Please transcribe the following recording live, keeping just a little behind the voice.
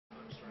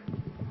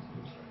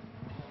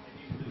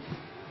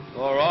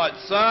All right,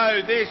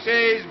 so this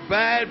is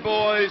Bad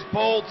Boys.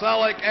 Paul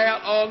Tulloch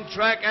out on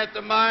track at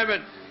the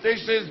moment.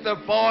 This is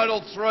the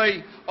final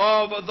three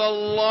of the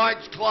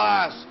lights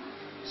class.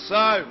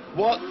 So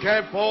what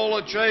can Paul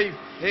achieve?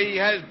 He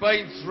has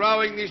been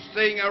throwing this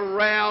thing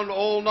around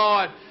all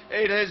night.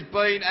 It has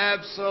been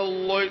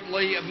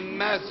absolutely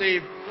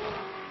massive.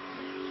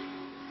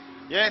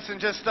 Yes, and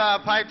just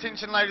pay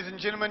attention, ladies and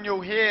gentlemen.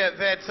 You'll hear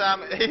that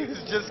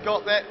he's just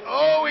got that.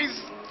 Oh, he's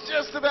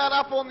just about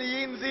up on the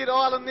NZ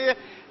island there.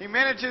 He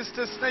manages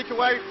to sneak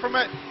away from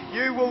it.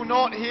 You will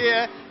not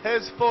hear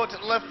his foot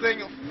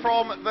lifting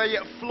from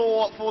the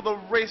floor for the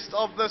rest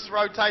of this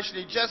rotation.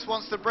 He just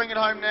wants to bring it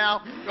home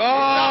now.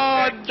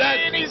 Oh,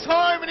 and he's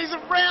home and he's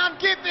around.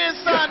 Get there,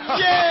 son.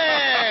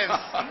 Yes!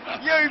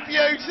 You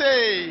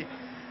beauty.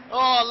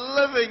 Oh,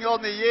 living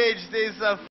on the edge. There's a